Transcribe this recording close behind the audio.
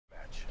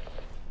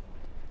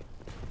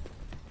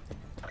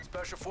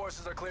Special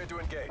forces are cleared to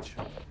engage.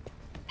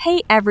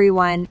 Hey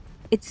everyone,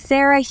 it's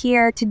Sarah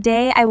here.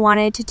 Today I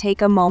wanted to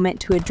take a moment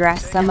to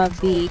address some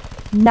of the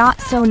not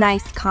so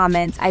nice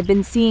comments I've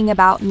been seeing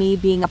about me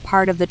being a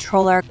part of the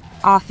Trollarch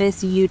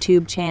Office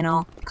YouTube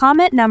channel.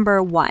 Comment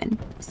number 1.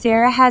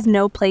 Sarah has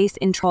no place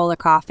in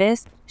Trollarch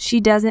Office. She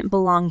doesn't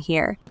belong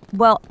here.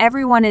 Well,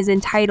 everyone is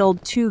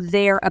entitled to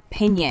their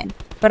opinion,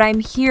 but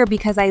I'm here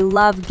because I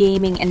love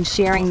gaming and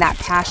sharing that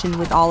passion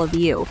with all of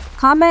you.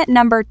 Comment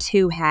number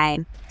 2,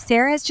 hey.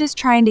 Sarah's just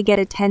trying to get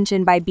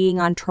attention by being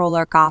on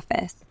Trollarch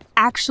Office.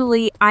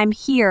 Actually, I'm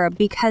here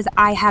because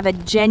I have a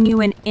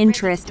genuine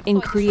interest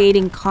in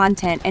creating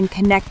content and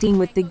connecting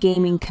with the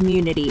gaming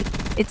community.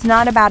 It's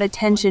not about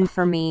attention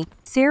for me.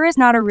 Sarah's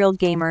not a real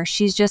gamer,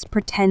 she's just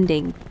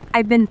pretending.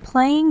 I've been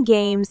playing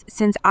games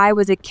since I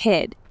was a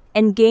kid,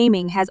 and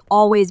gaming has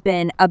always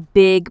been a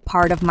big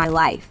part of my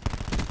life.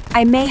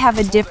 I may have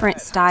a different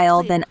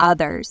style than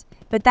others,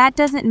 but that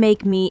doesn't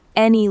make me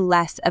any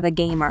less of a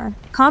gamer.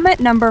 Comment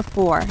number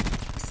 4.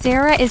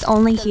 Sarah is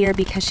only here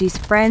because she's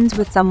friends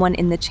with someone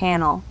in the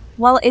channel.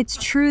 While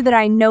it's true that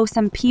I know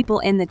some people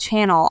in the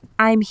channel,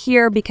 I'm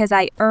here because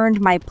I earned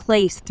my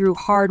place through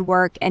hard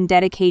work and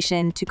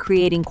dedication to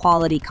creating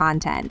quality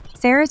content.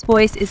 Sarah's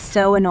voice is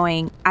so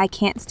annoying, I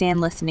can't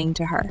stand listening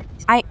to her.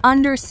 I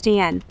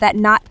understand that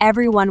not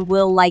everyone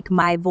will like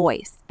my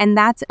voice, and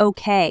that's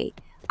okay.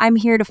 I'm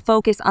here to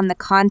focus on the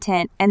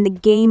content and the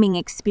gaming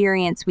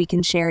experience we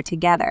can share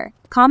together.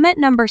 Comment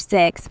number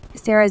 6.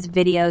 Sarah's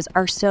videos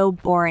are so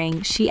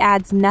boring. She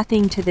adds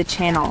nothing to the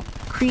channel.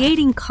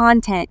 Creating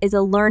content is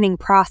a learning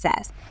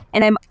process,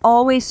 and I'm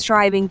always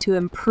striving to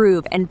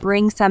improve and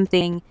bring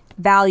something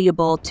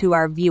valuable to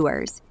our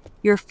viewers.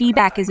 Your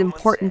feedback is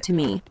important to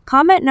me.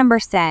 Comment number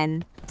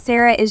 10.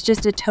 Sarah is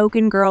just a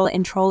token girl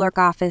in Trollarch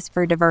Office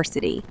for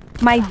diversity.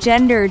 My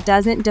gender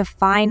doesn't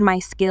define my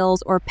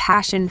skills or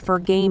passion for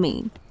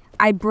gaming.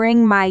 I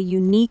bring my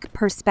unique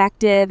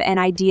perspective and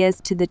ideas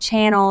to the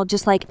channel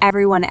just like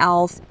everyone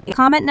else.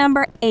 Comment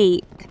number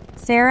 8.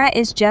 Sarah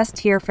is just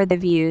here for the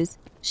views.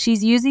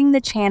 She's using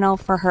the channel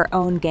for her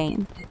own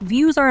gain.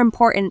 Views are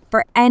important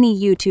for any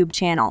YouTube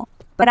channel,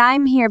 but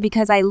I'm here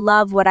because I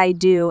love what I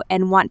do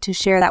and want to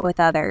share that with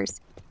others.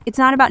 It's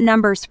not about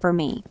numbers for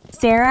me.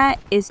 Sarah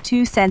is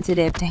too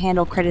sensitive to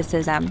handle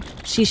criticism.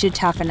 She should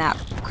toughen up.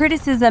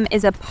 Criticism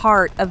is a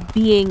part of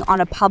being on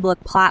a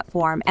public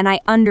platform, and I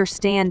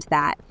understand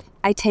that.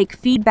 I take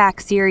feedback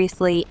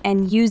seriously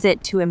and use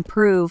it to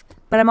improve,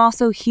 but I'm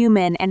also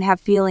human and have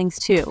feelings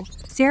too.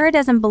 Sarah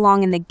doesn't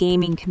belong in the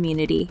gaming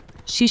community.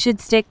 She should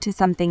stick to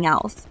something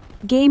else.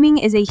 Gaming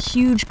is a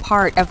huge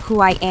part of who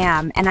I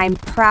am, and I'm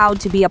proud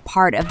to be a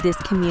part of this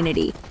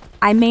community.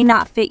 I may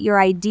not fit your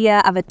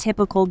idea of a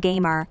typical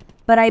gamer,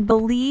 but I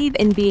believe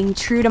in being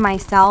true to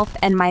myself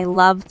and my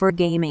love for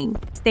gaming.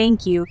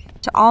 Thank you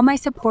to all my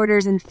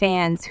supporters and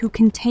fans who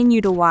continue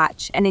to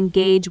watch and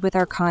engage with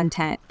our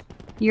content.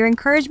 Your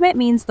encouragement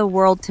means the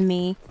world to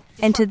me,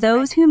 and to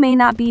those who may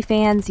not be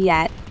fans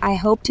yet, I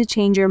hope to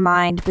change your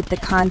mind with the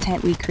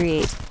content we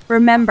create.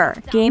 Remember,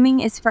 gaming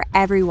is for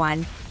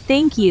everyone.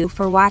 Thank you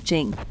for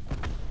watching.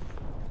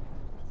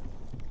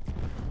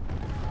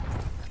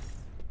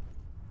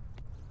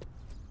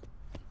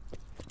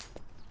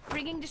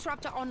 Bringing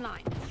Disruptor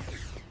online.